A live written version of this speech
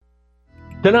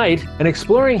Tonight, an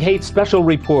Exploring Hate special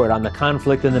report on the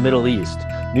conflict in the Middle East.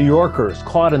 New Yorkers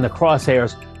caught in the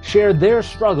crosshairs shared their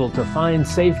struggle to find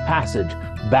safe passage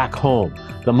back home.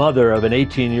 The mother of an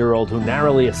 18-year-old who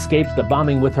narrowly escaped the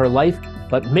bombing with her life,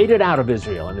 but made it out of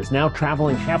Israel and is now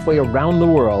traveling halfway around the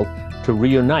world to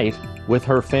reunite with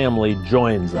her family,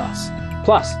 joins us.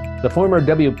 Plus, the former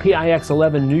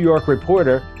WPIX-11 New York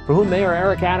reporter, for whom Mayor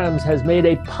Eric Adams has made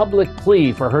a public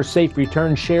plea for her safe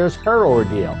return, shares her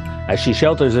ordeal as she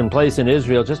shelters in place in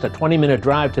Israel, just a 20-minute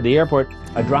drive to the airport,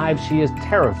 a drive she is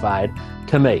terrified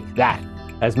to make. That,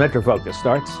 as Metro Focus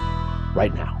starts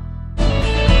right now.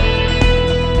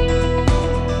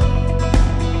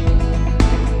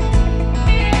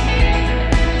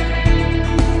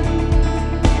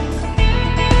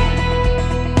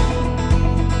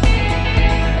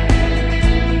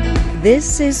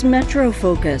 This is Metro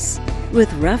Focus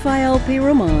with Raphael P.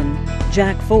 Roman,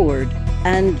 Jack Ford,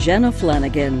 and Jenna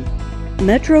Flanagan.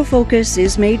 Metro Focus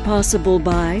is made possible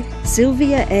by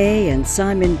Sylvia A. and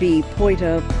Simon B.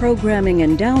 Poita Programming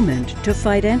Endowment to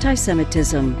Fight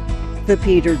Anti-Semitism, the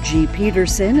Peter G.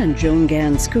 Peterson and Joan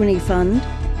Gans Cooney Fund,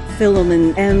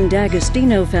 Philemon M.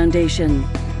 D'Agostino Foundation,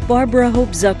 Barbara Hope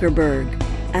Zuckerberg,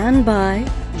 and by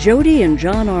Jody and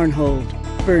John Arnhold,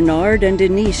 Bernard and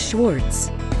Denise Schwartz,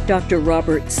 Dr.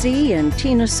 Robert C. and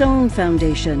Tina Sohn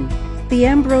Foundation, the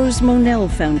Ambrose Monell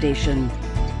Foundation,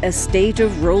 Estate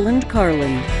of Roland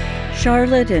Carlin,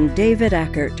 Charlotte and David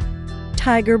Ackert,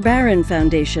 Tiger Barron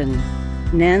Foundation,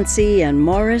 Nancy and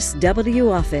Morris W.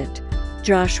 Offit,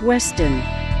 Josh Weston.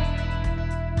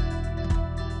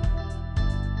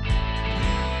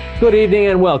 Good evening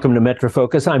and welcome to Metro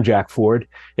Focus. I'm Jack Ford.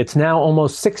 It's now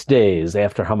almost 6 days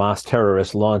after Hamas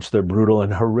terrorists launched their brutal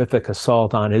and horrific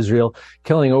assault on Israel,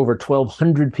 killing over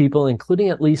 1,200 people, including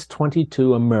at least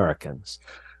 22 Americans.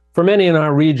 For many in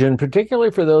our region,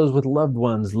 particularly for those with loved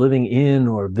ones living in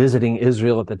or visiting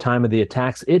Israel at the time of the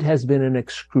attacks, it has been an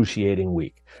excruciating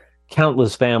week.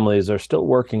 Countless families are still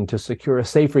working to secure a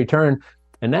safe return,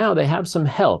 and now they have some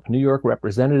help. New York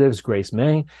Representatives Grace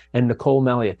Meng and Nicole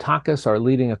Malliotakis are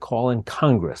leading a call in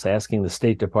Congress asking the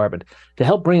State Department to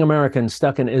help bring Americans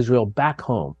stuck in Israel back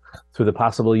home through the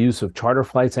possible use of charter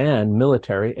flights and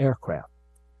military aircraft.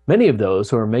 Many of those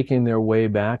who are making their way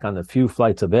back on the few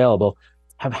flights available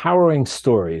have harrowing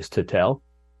stories to tell.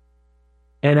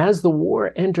 And as the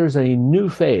war enters a new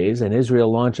phase and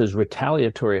Israel launches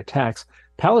retaliatory attacks,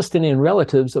 Palestinian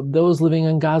relatives of those living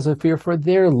in Gaza fear for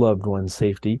their loved ones'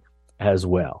 safety as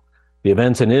well. The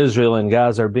events in Israel and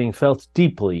Gaza are being felt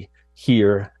deeply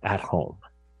here at home.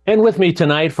 And with me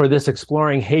tonight for this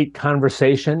Exploring Hate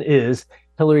conversation is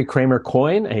Hillary Kramer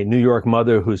Coyne, a New York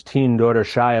mother whose teen daughter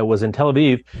Shaya was in Tel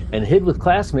Aviv and hid with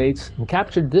classmates and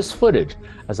captured this footage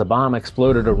as a bomb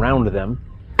exploded around them.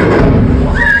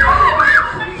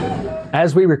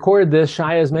 As we record this,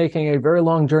 Shaya is making a very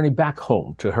long journey back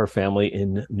home to her family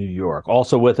in New York.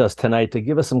 Also with us tonight to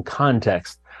give us some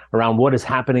context around what is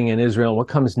happening in Israel and what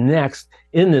comes next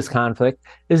in this conflict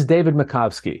is David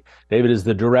Makovsky. David is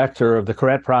the director of the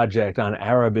Koret Project on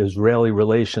Arab-Israeli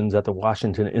relations at the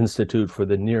Washington Institute for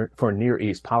Near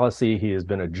East Policy. He has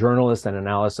been a journalist and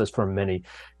analyst for many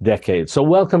decades. So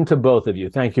welcome to both of you.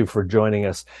 Thank you for joining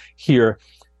us here.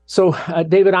 So,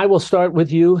 David, I will start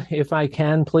with you, if I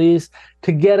can, please,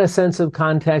 to get a sense of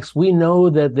context. We know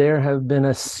that there have been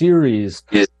a series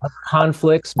of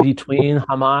conflicts between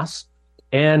Hamas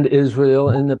and Israel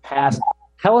in the past.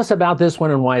 Tell us about this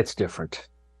one and why it's different.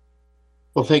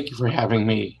 Well, thank you for having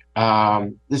me.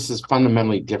 This is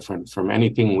fundamentally different from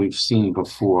anything we've seen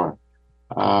before.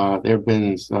 There have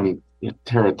been some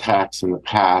terror attacks in the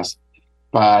past,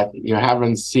 but you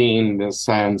haven't seen the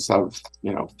sense of,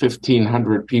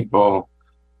 1,500 people,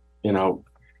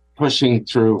 pushing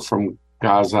through from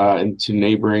Gaza into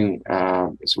neighboring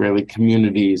Israeli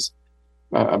communities,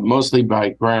 mostly by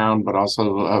ground, but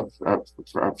also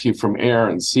a few from air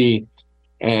and sea.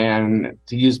 And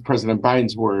to use President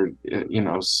Biden's word,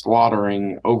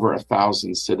 slaughtering over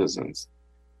 1,000 citizens.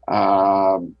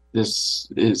 This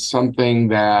is something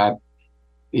that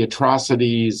the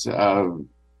atrocities of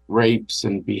rapes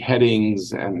and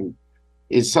beheadings and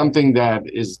is something that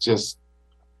is just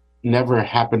never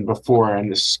happened before, and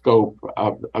the scope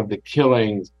of the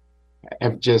killings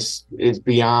is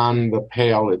beyond the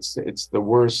pale. It's the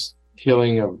worst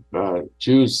killing of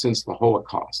Jews since the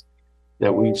Holocaust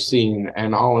that we've seen,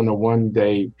 and all in a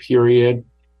one-day period.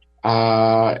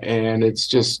 And it's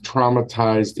just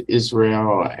traumatized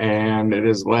Israel, and it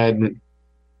has led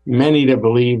many to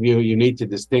believe you need to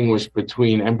distinguish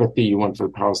between empathy you want for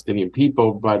the Palestinian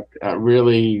people, but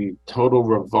really total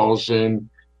revulsion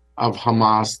of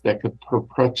Hamas that could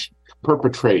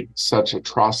perpetrate such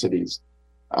atrocities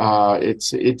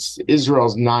It's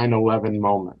Israel's 9/11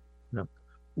 moment. No.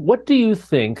 What do you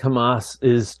think Hamas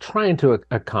is trying to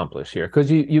accomplish here?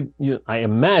 Because I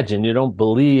imagine you don't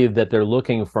believe that they're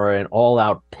looking for an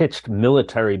all-out pitched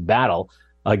military battle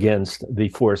against the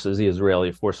forces, the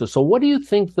Israeli forces. So what do you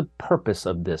think the purpose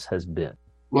of this has been?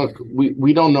 Look,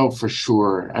 we don't know for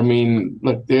sure. I mean,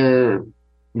 look, their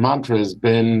mantra has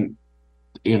been,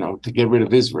 to get rid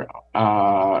of Israel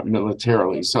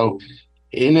militarily. So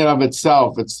in and of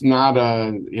itself, it's not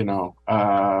a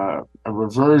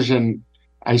reversion,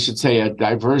 I should say, a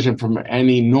diversion from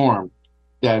any norm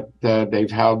that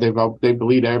they've held. They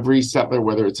believe every settler,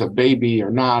 whether it's a baby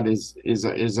or not, is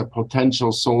a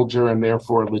potential soldier and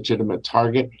therefore a legitimate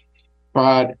target.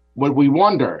 But what we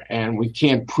wonder, and we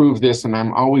can't prove this, and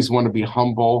I'm always want to be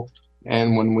humble,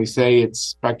 and when we say it's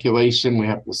speculation, we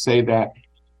have to say that,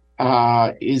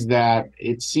 is that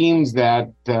it seems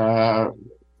that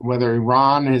whether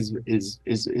Iran is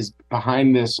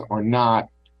behind this or not,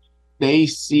 they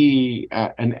see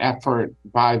an effort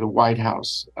by the White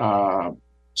House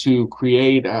to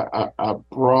create a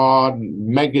broad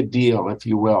mega deal, if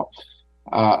you will,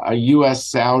 a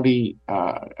U.S.-Saudi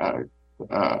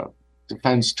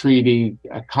defense treaty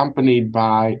accompanied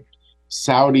by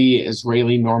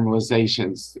Saudi-Israeli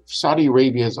normalizations. Saudi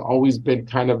Arabia has always been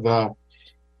kind of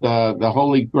the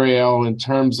holy grail in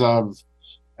terms of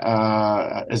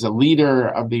as a leader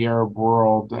of the Arab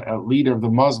world, a leader of the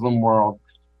Muslim world.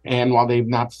 And while they've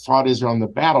not fought Israel on the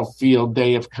battlefield,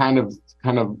 they have kind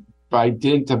of by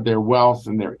dint of their wealth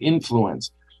and their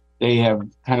influence, they have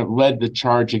kind of led the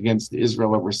charge against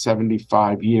Israel over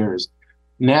 75 years.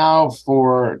 Now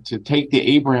to take the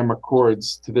Abraham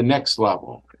Accords to the next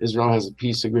level, Israel has a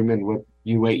peace agreement with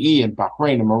UAE and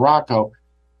Bahrain and Morocco,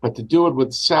 but to do it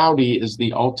with Saudi is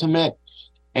the ultimate.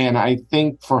 And I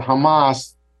think for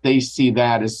Hamas, they see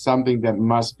that as something that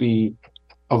must be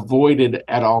avoided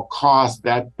at all costs.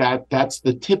 That's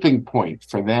the tipping point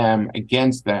for them,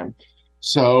 against them.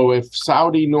 So if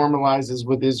Saudi normalizes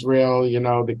with Israel,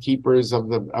 the keepers of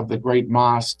the great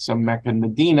mosques of Mecca and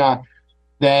Medina,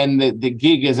 then the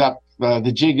gig is up,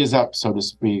 the jig is up, so to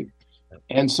speak.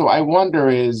 And so I wonder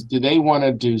do they want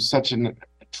to do such an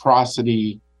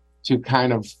atrocity to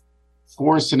kind of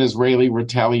force an Israeli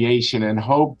retaliation and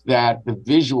hope that the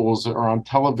visuals are on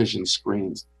television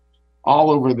screens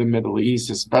all over the Middle East,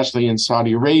 especially in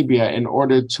Saudi Arabia, in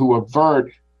order to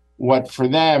avert what for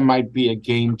them might be a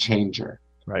game changer.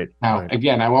 Right. Now, right.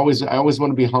 Again, I always want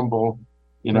to be humble.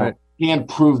 Right. Can't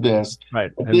prove this.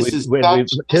 Right. And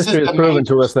history has proven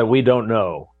to us that we don't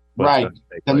know. Right.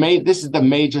 This is the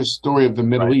major story of the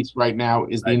Middle East right now,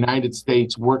 is the United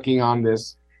States working on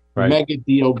this mega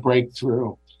deal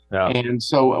breakthrough. Yeah. And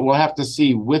so we'll have to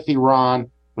see with Iran.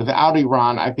 Without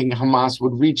Iran, I think Hamas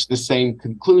would reach the same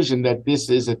conclusion that this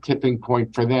is a tipping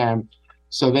point for them.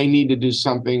 So they need to do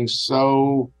something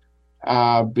so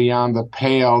beyond the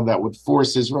pale that would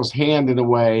force Israel's hand in a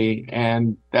way,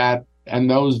 and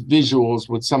those visuals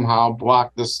would somehow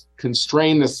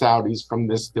constrain the Saudis from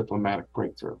this diplomatic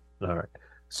breakthrough. All right.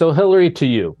 So, Hillary, to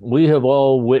you, we have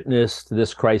all witnessed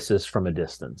this crisis from a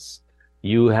distance.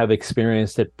 You have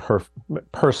experienced it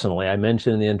personally. I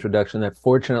mentioned in the introduction that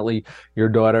fortunately your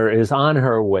daughter is on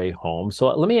her way home. So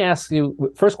let me ask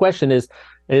you, first question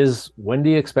is when do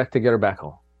you expect to get her back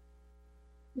home?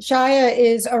 Shaya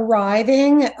is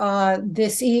arriving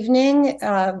this evening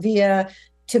via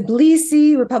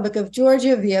Tbilisi, Republic of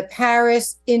Georgia, via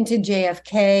Paris into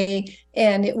JFK.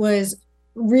 And it was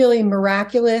really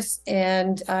miraculous.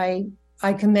 And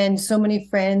I commend so many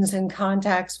friends and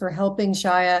contacts for helping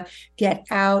Shaya get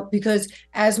out, because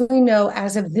as we know,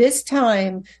 as of this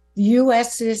time,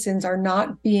 U.S. citizens are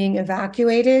not being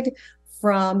evacuated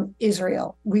from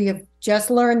Israel. We have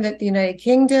just learned that the United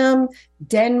Kingdom,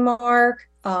 Denmark,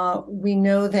 we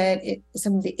know that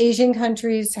some of the Asian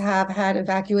countries have had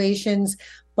evacuations,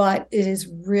 but it is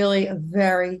really a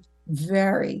very,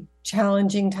 very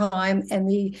challenging time. And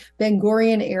the Ben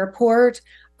Gurion Airport,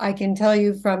 I can tell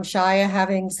you from Shaya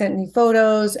having sent me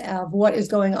photos of what is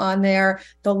going on there.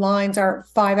 The lines are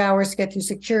 5 hours to get through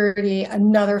security,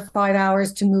 another 5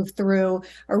 hours to move through.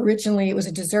 Originally, it was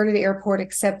a deserted airport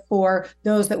except for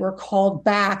those that were called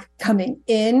back coming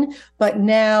in. But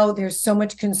now there's so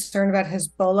much concern about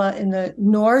Hezbollah in the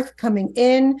north coming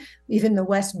in, even the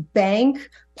West Bank,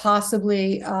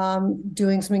 possibly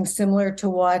doing something similar to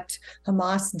what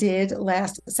Hamas did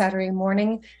last Saturday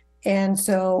morning. And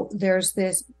so there's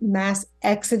this mass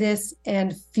exodus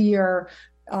and fear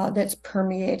that's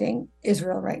permeating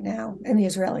Israel right now and the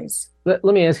Israelis. Let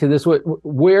me ask you this.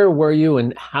 Where were you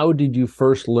and how did you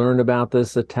first learn about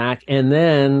this attack? And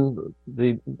then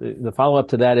the follow-up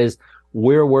to that is,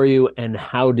 Where were you, and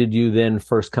how did you then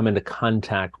first come into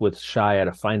contact with Shaya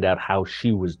to find out how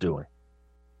she was doing?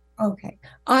 Okay.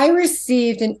 I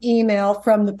received an email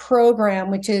from the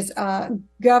program, which is a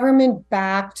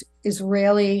government-backed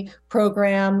Israeli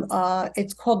program.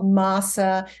 It's called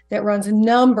MASA, that runs a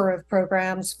number of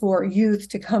programs for youth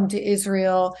to come to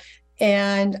Israel.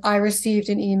 And I received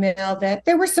an email that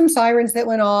there were some sirens that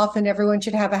went off and everyone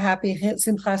should have a happy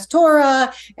Simchas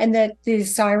Torah, and that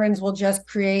these sirens will just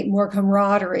create more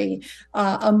camaraderie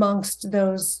amongst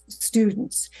those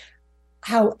students.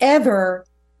 However,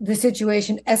 the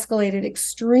situation escalated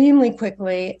extremely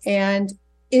quickly, and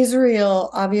Israel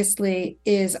obviously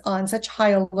is on such high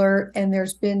alert, and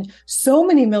there's been so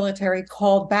many military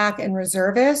called back and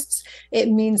reservists. It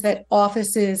means that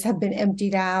offices have been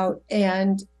emptied out,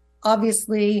 and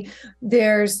obviously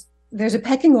there's a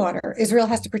pecking order. Israel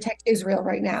has to protect Israel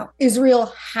right now.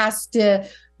 Israel has to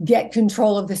get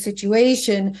control of the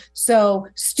situation. So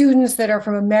students that are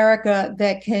from America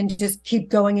that can just keep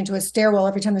going into a stairwell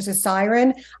every time there's a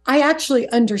siren, I actually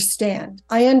understand.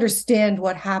 I understand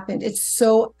what happened. It's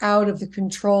so out of the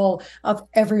control of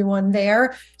everyone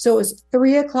there. So it was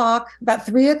 3 o'clock, about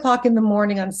 3 o'clock in the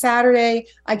morning on Saturday.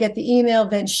 I get the email.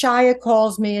 Then Shaya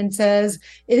calls me and says,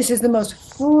 this is the most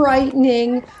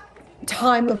frightening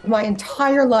time of my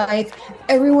entire life.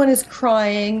 Everyone is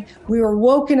crying. We were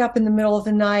woken up in the middle of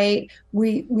the night.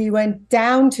 We went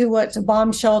down to what's a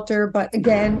bomb shelter, but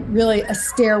again, really a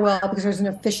stairwell, because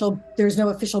there's no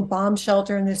official bomb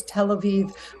shelter in this Tel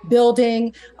Aviv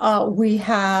building. We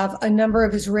have a number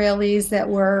of Israelis that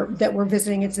were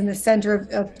visiting. It's in the center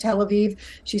of Tel Aviv.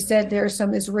 She said there are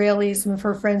some Israelis, some of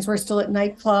her friends were still at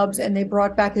nightclubs, and they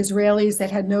brought back Israelis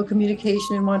that had no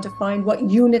communication and wanted to find what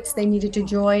units they needed to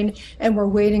join, and were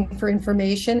waiting for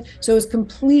information. So it was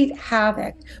complete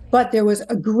havoc. But there was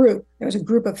a group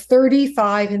of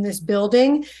 35 in this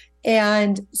building.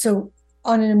 And so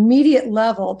on an immediate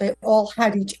level, they all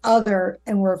had each other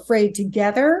and were afraid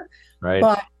together. Right.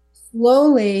 But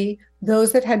slowly,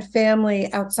 those that had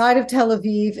family outside of Tel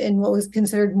Aviv in what was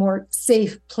considered more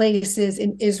safe places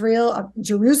in Israel,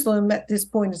 Jerusalem at this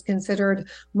point is considered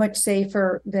much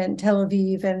safer than Tel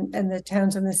Aviv and the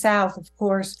towns in the south, of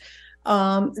course.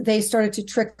 They started to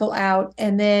trickle out,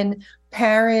 and then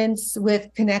parents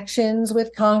with connections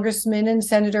with congressmen and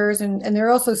senators, and there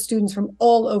are also students from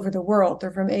all over the world.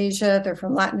 They're from Asia, they're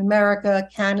from Latin America,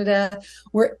 Canada,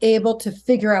 were able to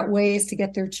figure out ways to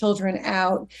get their children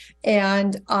out.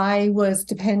 And I was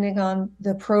depending on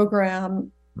the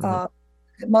program,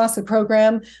 MASA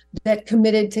program, that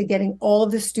committed to getting all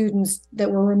of the students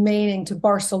that were remaining to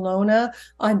Barcelona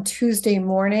on Tuesday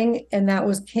morning, and that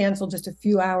was canceled just a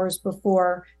few hours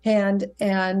beforehand.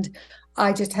 And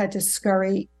I just had to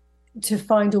scurry to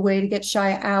find a way to get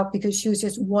Shaya out, because she was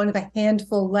just one of a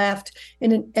handful left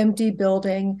in an empty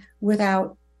building with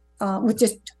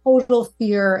just total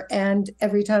fear. And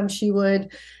every time she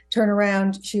would turn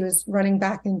around, she was running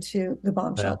back into the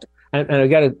bomb shelter. And I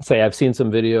got to say, I've seen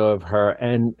some video of her,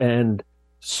 and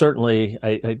certainly,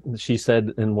 she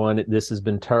said in one, this has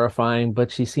been terrifying,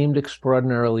 but she seemed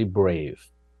extraordinarily brave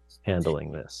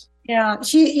handling this. Yeah,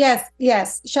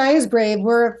 yes. Shaya is brave.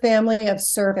 We're a family of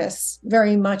service,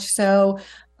 very much so.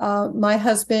 My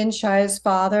husband, Shaya's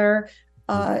father,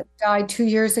 died 2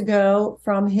 years ago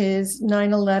from his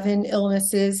 9/11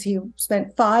 illnesses. He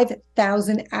spent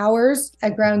 5,000 hours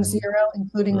at Ground Zero,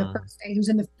 including the first day. He was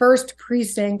in the first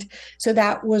precinct, so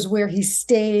that was where he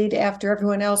stayed after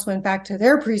everyone else went back to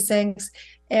their precincts.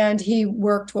 And he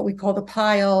worked what we call the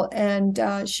pile,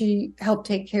 and she helped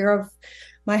take care of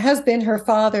my husband, her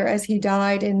father, as he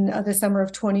died in the summer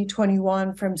of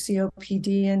 2021 from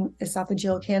COPD and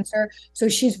esophageal cancer. So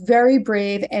she's very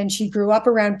brave, and she grew up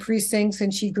around precincts,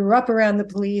 and she grew up around the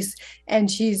police, and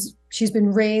she's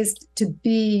been raised to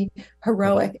be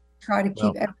heroic, try to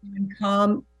keep everyone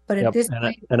calm. But at this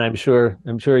point, and I'm sure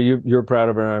you're proud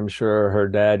of her. I'm sure her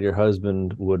dad, your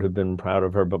husband, would have been proud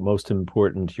of her. But most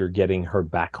important, you're getting her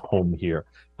back home here,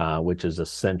 which is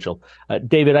essential.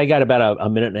 David, I got about a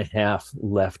minute and a half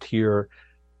left here.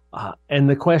 And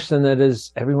the question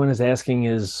that everyone is asking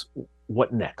is,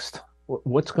 what next?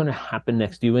 What's going to happen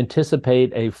next? Do you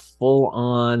anticipate a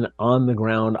full-on,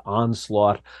 on-the-ground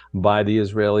onslaught by the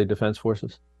Israeli Defense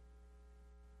Forces?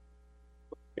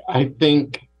 I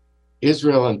think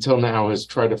Israel until now has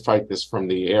tried to fight this from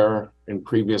the air in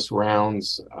previous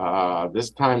rounds. This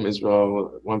time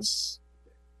Israel wants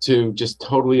to just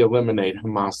totally eliminate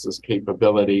Hamas's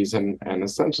capabilities and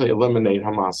essentially eliminate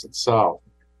Hamas itself.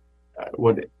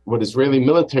 What Israeli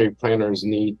military planners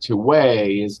need to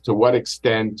weigh is, to what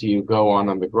extent do you go on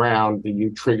the ground? Do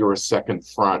you trigger a second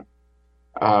front?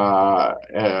 from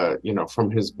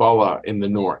Hezbollah in the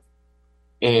north.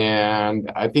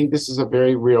 And I think this is a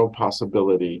very real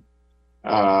possibility.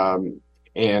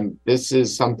 And this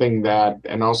is something that,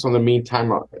 and also in the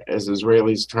meantime, as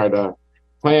Israelis try to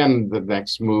plan the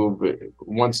next move, it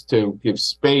wants to give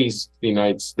space to the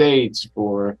United States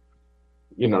for,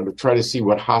 to try to see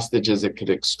what hostages it could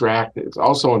extract. It's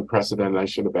also unprecedented, I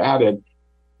should have added.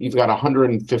 You've got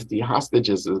 150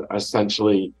 hostages,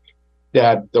 essentially,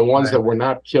 that the ones that were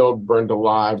not killed, burned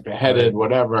alive, beheaded,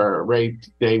 whatever, raped,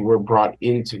 they were brought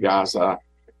into Gaza.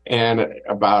 And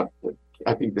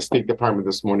I think the State Department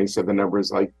this morning said the number is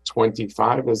like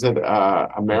 25,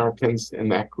 Americans in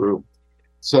that group.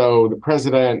 So the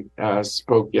president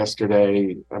spoke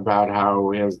yesterday about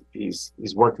how he's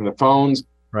working the phones,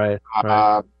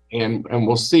 and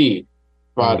we'll see.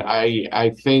 But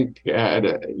I think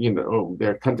there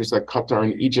are countries like Qatar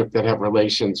and Egypt that have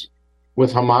relations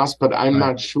with Hamas, but I'm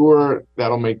not sure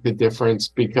that'll make the difference,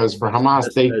 because for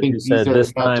Hamas, they think these are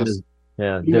not just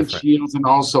human shields and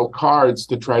also cards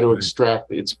to try to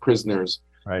extract its prisoners.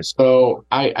 So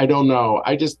I don't know.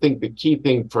 I just think the key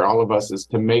thing for all of us is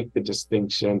to make the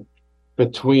distinction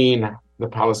between the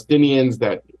Palestinians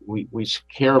that we should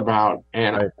care about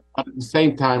and at the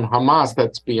same time Hamas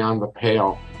that's beyond the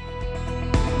pale.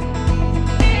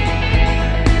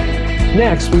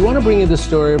 Next, we want to bring you the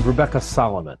story of Rebecca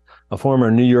Solomon, a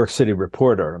former New York City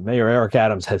reporter. Mayor Eric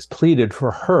Adams has pleaded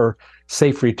for her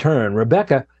safe return.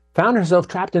 Rebecca found herself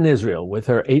trapped in Israel with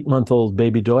her 8-month-old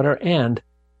baby daughter and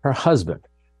her husband.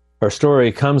 Her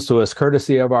story comes to us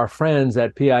courtesy of our friends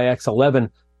at PIX-11,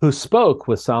 who spoke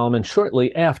with Solomon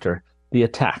shortly after the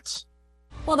attacks.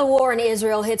 Well, the war in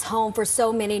Israel hits home for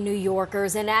so many New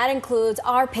Yorkers, and that includes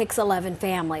our PIX-11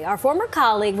 family. Our former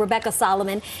colleague, Rebecca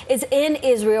Solomon, is in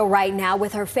Israel right now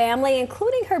with her family,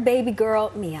 including her baby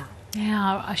girl, Mia.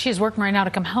 Yeah, she's working right now to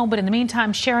come home, but in the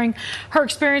meantime, sharing her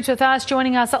experience with us,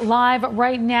 joining us live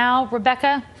right now.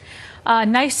 Rebecca,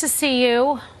 nice to see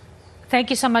you. Thank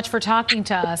you so much for talking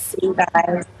to us. You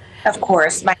guys, of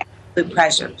course, my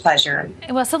absolute pleasure.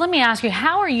 Well, so let me ask you,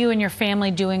 how are you and your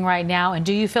family doing right now, and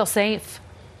do you feel safe?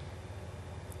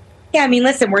 Yeah, I mean,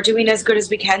 listen, we're doing as good as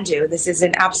we can do. This is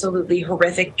an absolutely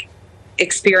horrific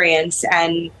experience,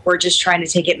 and we're just trying to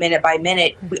take it minute by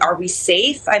minute. Are we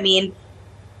safe? I mean,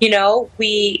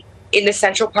 we, in the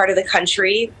central part of the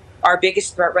country, our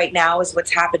biggest threat right now is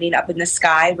what's happening up in the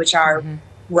sky, which are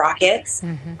rockets.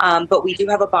 But we do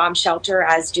have a bomb shelter,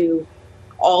 as do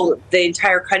the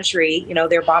entire country.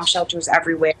 There are bomb shelters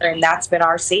everywhere, and that's been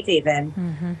our safe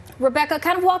haven. Rebecca,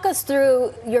 kind of walk us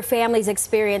through your family's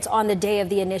experience on the day of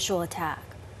the initial attack.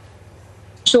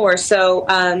 Sure. So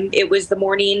it was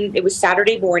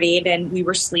Saturday morning, and we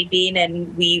were sleeping,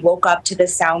 and we woke up to the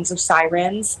sounds of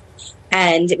sirens.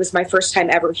 And it was my first time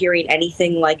ever hearing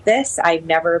anything like this. I've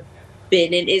never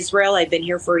been in Israel. I've been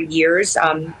here for years,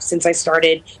 since I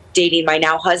started dating my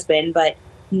now husband, but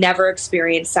never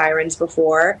experienced sirens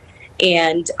before.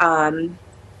 And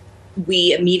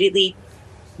we immediately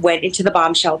went into the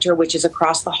bomb shelter, which is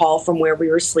across the hall from where we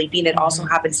were sleeping. It also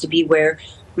happens to be where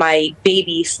my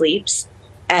baby sleeps.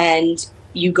 And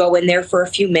you go in there for a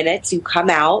few minutes, you come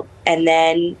out, and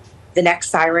then the next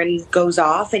siren goes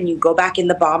off, and you go back in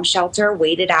the bomb shelter,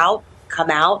 wait it out, come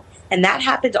out. And that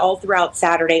happened all throughout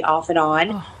Saturday, off and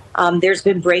on. There's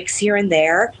been breaks here and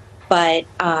there, but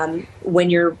when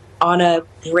you're on a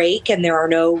break and there are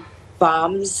no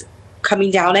bombs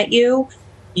coming down at you,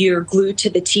 you're glued to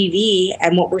the TV.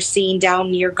 And what we're seeing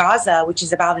down near Gaza, which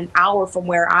is about an hour from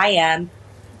where I am,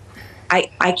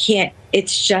 I can't,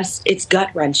 it's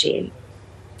gut-wrenching.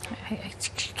 I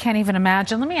can't even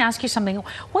imagine. Let me ask you something.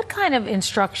 What kind of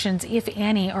instructions, if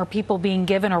any, are people being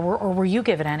given, or were you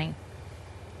given any?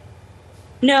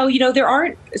 No, there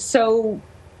aren't. So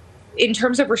in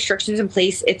terms of restrictions in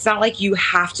place, it's not like you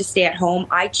have to stay at home.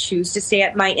 I choose to stay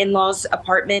at my in-laws'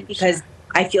 apartment because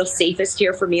I feel safest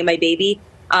here for me and my baby.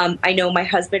 I know my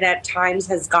husband at times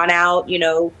has gone out,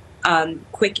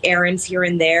 quick errands here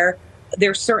and there.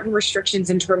 There's certain restrictions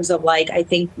in terms of, I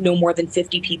think no more than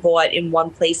 50 people in one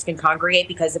place can congregate,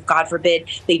 because if, God forbid,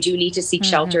 they do need to seek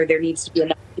shelter, there needs to be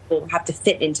enough people who have to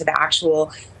fit into the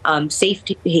actual safe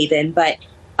haven. But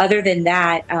other than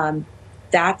that,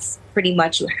 that's pretty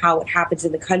much how it happens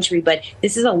in the country. But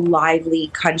this is a lively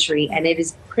country, and it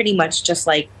is pretty much just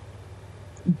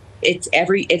it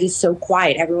is so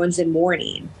quiet. Everyone's in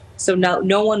mourning. So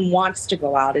no one wants to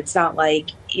go out. It's not like,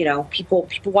 people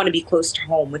want to be close to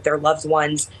home with their loved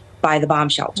ones by the bomb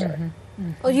shelter.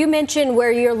 Well, you mentioned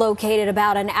where you're located,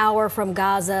 about an hour from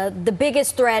Gaza. The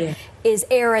biggest threat is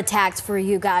air attacks for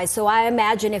you guys. So I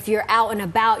imagine if you're out and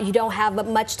about, you don't have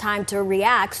much time to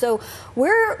react. So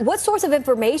what sorts of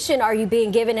information are you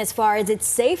being given as far as it's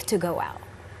safe to go out?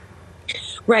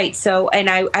 Right. So, and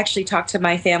I actually talked to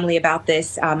my family about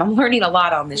this. I'm learning a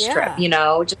lot on this trip. You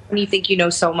know, just when you think you know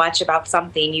so much about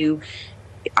something,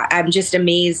 I'm just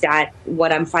amazed at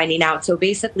what I'm finding out. So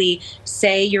basically,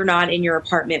 say you're not in your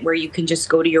apartment where you can just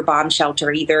go to your bomb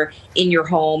shelter, either in your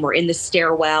home or in the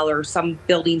stairwell, or some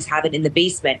buildings have it in the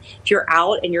basement. If you're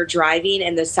out and you're driving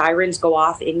and the sirens go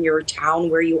off in your town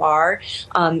where you are,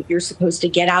 you're supposed to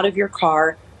get out of your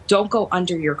car. Don't go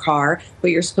under your car,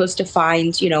 but you're supposed to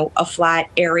find, a flat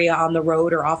area on the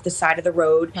road or off the side of the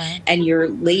road, and you're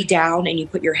lay down and you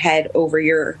put your head over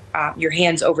your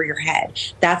hands over your head.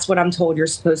 That's what I'm told you're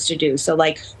supposed to do. So,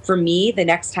 like, for me, the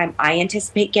next time I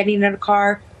anticipate getting in a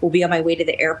car will be on my way to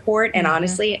the airport. And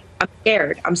honestly, I'm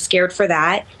scared. I'm scared for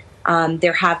that.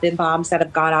 There have been bombs that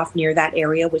have gone off near that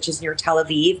area, which is near Tel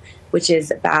Aviv, which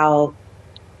is about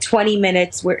 20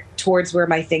 minutes towards where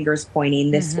my finger's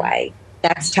pointing this way.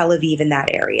 That's Tel Aviv in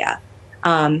that area.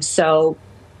 So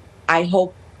I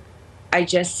hope, I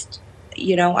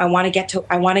want to get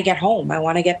home. I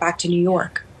want to get back to New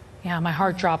York. Yeah, my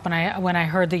heart dropped when I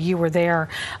heard that you were there.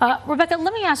 Rebecca,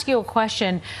 let me ask you a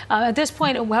question. At this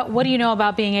point, what do you know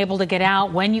about being able to get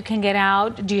out, when you can get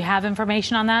out? Do you have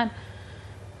information on that?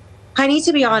 I need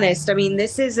to be honest. I mean,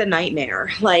 this is a nightmare.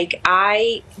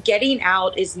 Getting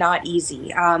out is not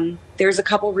easy. There's a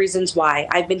couple reasons why.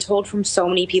 I've been told from so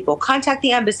many people, contact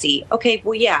the embassy. Okay,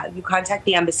 well, yeah, you contact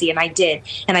the embassy, and I did.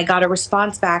 And I got a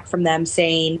response back from them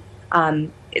saying,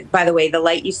 by the way, the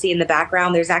light you see in the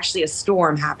background, there's actually a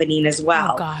storm happening as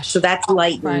well. Oh, gosh. So that's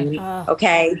lightning,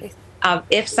 okay?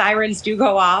 If sirens do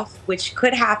go off, which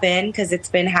could happen because it's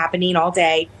been happening all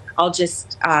day, I'll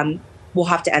just... we'll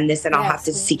have to end this and I'll have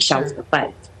to seek shelter.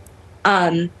 But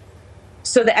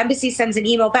so the embassy sends an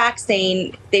email back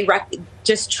saying they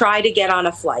just try to get on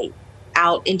a flight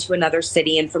out into another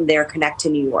city and from there connect to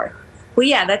New York. Well,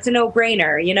 yeah, that's a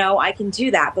no-brainer. I can do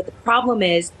that. But the problem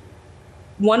is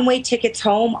one-way tickets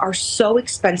home are so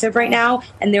expensive right now.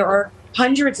 And there are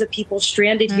hundreds of people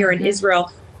stranded here in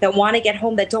Israel that want to get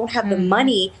home that don't have the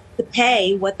money to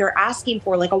pay what they're asking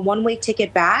for, like a one-way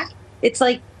ticket back. It's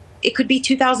like, it could be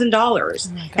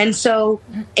 $2,000. And so,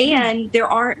 and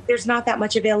there's not that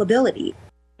much availability.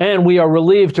 And we are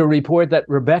relieved to report that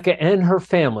Rebecca and her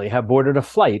family have boarded a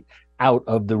flight out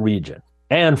of the region.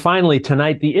 And finally,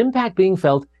 tonight, the impact being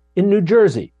felt in New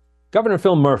Jersey. Governor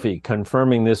Phil Murphy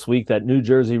confirming this week that New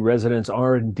Jersey residents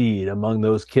are indeed among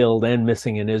those killed and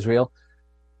missing in Israel.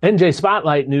 NJ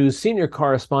Spotlight News senior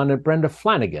correspondent Brenda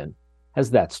Flanagan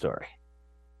has that story.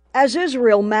 As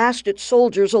Israel massed its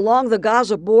soldiers along the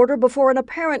Gaza border before an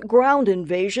apparent ground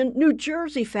invasion, New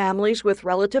Jersey families with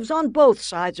relatives on both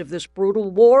sides of this brutal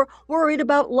war worried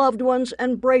about loved ones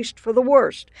and braced for the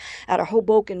worst. At a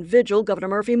Hoboken vigil, Governor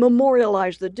Murphy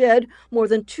memorialized the dead, more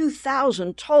than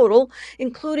 2,000 total,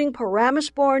 including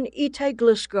Paramus-born Itay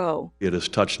Glisco. It has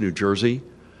touched New Jersey.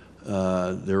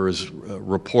 There is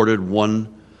reported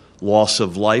one loss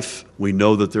of life. We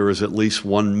know that there is at least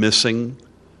one missing.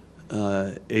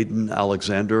 Aiden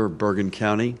Alexander, Bergen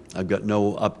County. I've got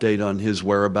no update on his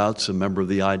whereabouts, a member of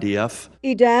the IDF.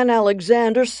 Idan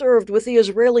Alexander served with the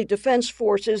Israeli Defense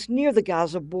Forces near the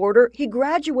Gaza border. He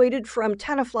graduated from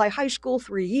Tenafly High School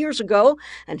 3 years ago,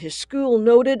 and his school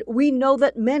noted, "We know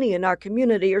that many in our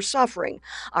community are suffering.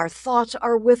 Our thoughts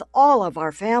are with all of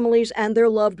our families and their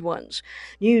loved ones."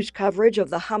 News coverage of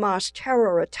the Hamas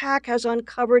terror attack has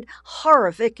uncovered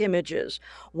horrific images.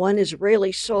 One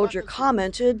Israeli soldier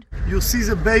commented, "You see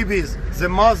the babies, the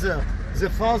mother, the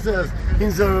fathers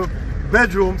in the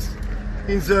bedrooms,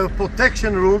 in the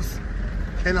protection rooms,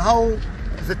 and how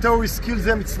the terrorists kill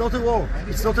them. It's not a war.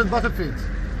 It's not a battlefield.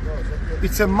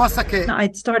 It's a massacre."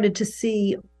 I started to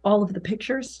see all of the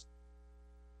pictures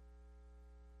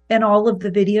and all of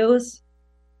the videos.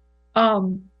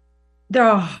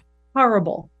 They're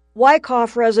horrible.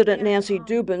 Wyckoff resident Nancy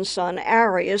Dubin's son,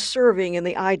 Ari, is serving in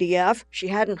the IDF. She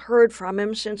hadn't heard from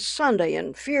him since Sunday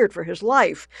and feared for his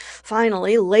life.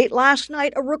 Finally, late last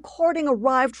night, a recording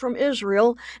arrived from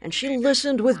Israel, and she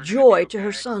listened with joy to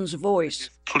her son's voice.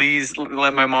 "Please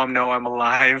let my mom know I'm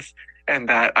alive and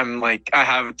that I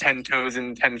have 10 toes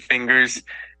and 10 fingers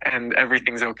and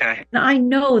everything's okay." Now, I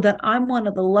know that I'm one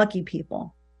of the lucky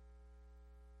people.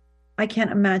 I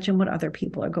can't imagine what other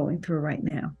people are going through right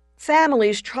now.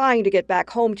 Families trying to get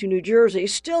back home to New Jersey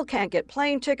still can't get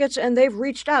plane tickets, and they've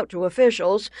reached out to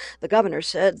officials. The governor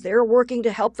said they're working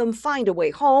to help them find a way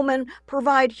home and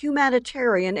provide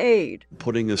humanitarian aid.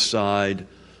 Putting aside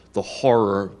the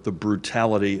horror, the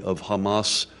brutality of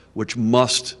Hamas, which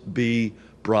must be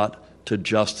brought to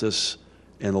justice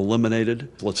and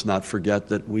eliminated. Let's not forget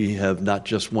that we have not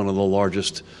just one of the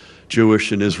largest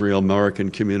Jewish and Israel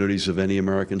American communities of any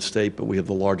American state, but we have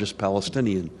the largest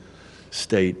Palestinian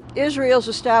state. Israel's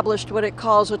established what it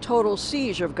calls a total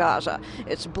siege of Gaza.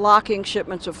 It's blocking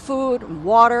shipments of food,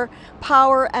 water,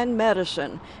 power, and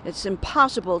medicine. It's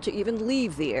impossible to even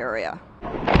leave the area.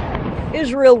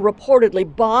 Israel reportedly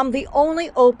bombed the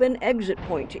only open exit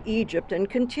point to Egypt and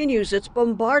continues its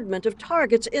bombardment of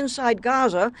targets inside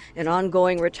Gaza in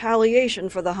ongoing retaliation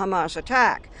for the Hamas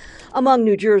attack. Among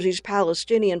New Jersey's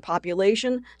Palestinian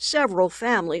population, several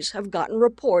families have gotten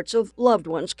reports of loved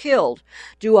ones killed.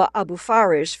 Dua Abu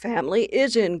Fariz's family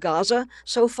is in Gaza.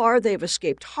 So far, they've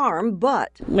escaped harm,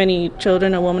 but many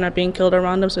children and women are being killed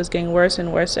around them, so it's getting worse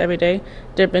and worse every day.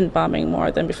 They've been bombing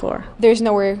more than before. There's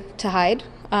nowhere to hide.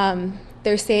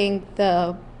 They're saying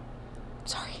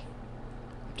Sorry.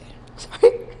 It's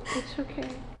okay.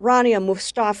 Rania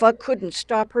Mustafa couldn't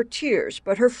stop her tears,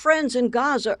 but her friends in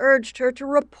Gaza urged her to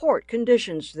report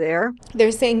conditions there.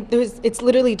 They're saying it's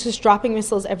literally just dropping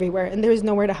missiles everywhere, and there's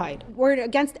nowhere to hide. We're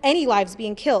against any lives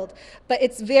being killed, but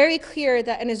it's very clear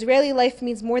that an Israeli life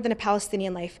means more than a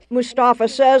Palestinian life. Mustafa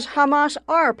says Hamas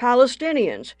are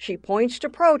Palestinians. She points to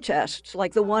protests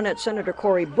like the one at Senator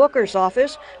Cory Booker's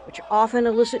office, which often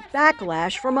elicit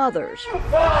backlash from others.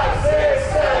 5, 6,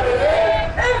 7, 8.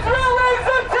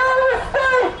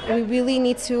 We really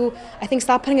need to, I think,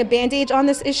 stop putting a bandage on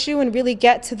this issue and really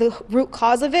get to the root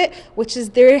cause of it, which is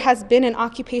there has been an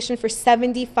occupation for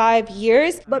 75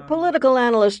 years. But political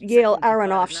analyst Yael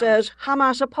Aronoff says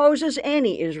Hamas opposes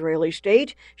any Israeli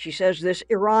state. She says this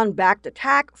Iran-backed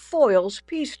attack foils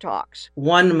peace talks.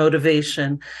 One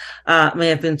motivation may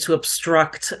have been to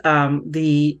obstruct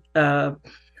the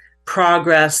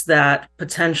progress that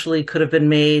potentially could have been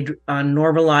made on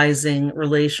normalizing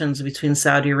relations between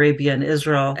Saudi Arabia and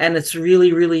Israel. And it's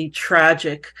really, really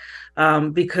tragic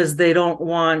because they don't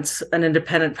want an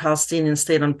independent Palestinian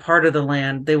state on part of the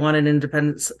land. They want an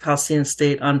independent Palestinian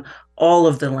state on all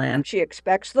of the land. She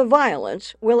expects the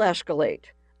violence will escalate.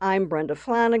 I'm Brenda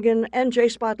Flanagan,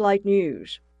 NJ Spotlight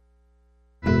News.